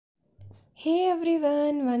Hey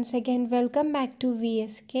everyone, once again welcome back to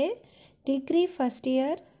VSK Degree First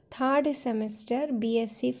Year Third Semester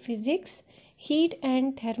Bsc Physics Heat and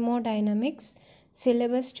Thermodynamics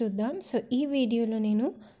Syllabus చూద్దాం. So ఈ వీడియోలో నేను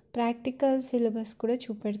practical syllabus కూడా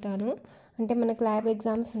చూపెడతాను. అంటే మనకు ల్యాబ్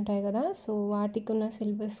ఎగ్జామ్స్ ఉంటాయి కదా, సో వాటికి ఉన్న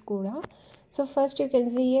సిలబస్ కూడా. So first you can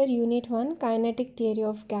see here unit 1 kinetic theory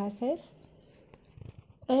of gases,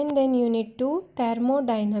 and then unit 2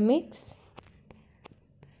 thermodynamics,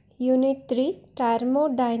 Unit 3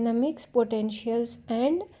 Thermodynamics Potentials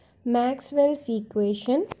and Maxwell's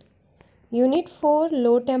Equation, Unit 4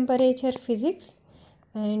 Low Temperature Physics,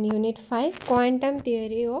 and Unit 5 Quantum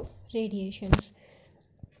Theory of Radiations.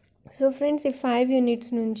 So friends, ఈ 5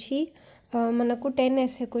 units నుంచి మనకు 10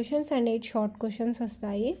 SA questions and 8 short questions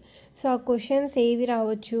వస్తాయి. So ఆ questions ఏవి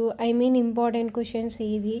రావచ్చు, important questions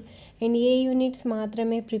ఏవి, and A units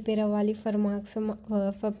మాత్రమే prepare అవ్వాలి ఫర్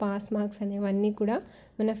పాస్ మార్క్స్ అనేవన్నీ కూడా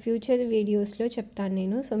మన ఫ్యూచర్ వీడియోస్లో చెప్తాను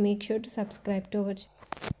నేను. So make sure to subscribe to our.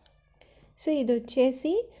 So ఇది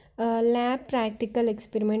వచ్చేసి lab practical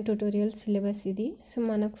experiment tutorial syllabus ఇది. సో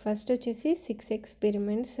మనకు ఫస్ట్ వచ్చేసి 6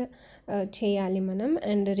 ఎక్స్పెరిమెంట్స్ చేయాలి మనం,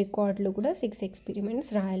 అండ్ రికార్డులు కూడా 6 ఎక్స్పెరిమెంట్స్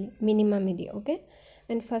రాయాలి మినిమం ఇది. ఓకే,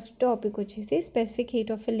 అండ్ ఫస్ట్ టాపిక్ వచ్చేసి specific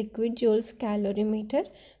heat of a liquid joules క్యాలోరీమీటర్,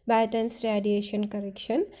 battens radiation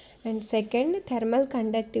correction, and second thermal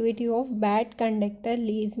conductivity of bad conductor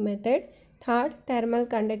lease method, third thermal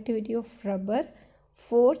conductivity of rubber,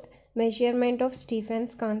 fourth measurement of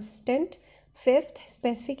Stephens constant, fifth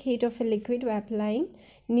specific heat of a liquid applying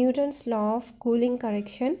Newton's law of cooling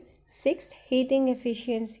correction, sixth heating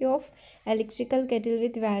efficiency of electrical kettle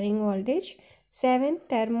with varying voltage, seventh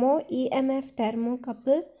thermo EMF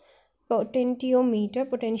thermocouple potentiometer,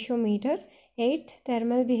 eighth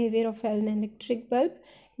thermal behavior of an electric bulb,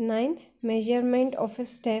 ninth measurement of a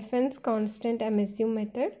Stefan's constant MSU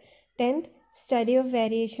method, 10th study of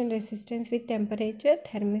variation resistance with temperature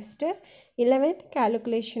thermistor, 11th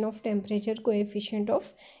calculation of temperature coefficient of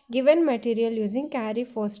given material using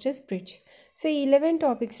Carey-Foster's bridge. So ఈ 11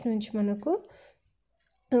 topics నుంచి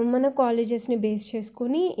మన కాలేజెస్ని base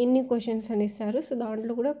చేసుకొని ఇన్ని questions అని ఇస్తారు. So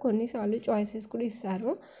దాంట్లో కూడా కొన్నిసార్లు చాయిసెస్ కూడా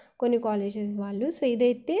ఇస్తారు కొన్ని కాలేజెస్ వాళ్ళు. సో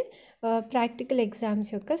ఇదైతే ప్రాక్టికల్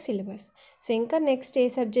ఎగ్జామ్స్ యొక్క సిలబస్. సో ఇంకా నెక్స్ట్ ఏ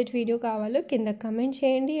సబ్జెక్ట్ వీడియో కావాలో కింద కమెంట్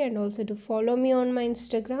చేయండి, and also to follow me on my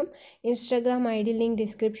Instagram ID link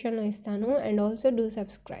డిస్క్రిప్షన్లో ఇస్తాను, and also do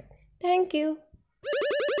subscribe. Thank you.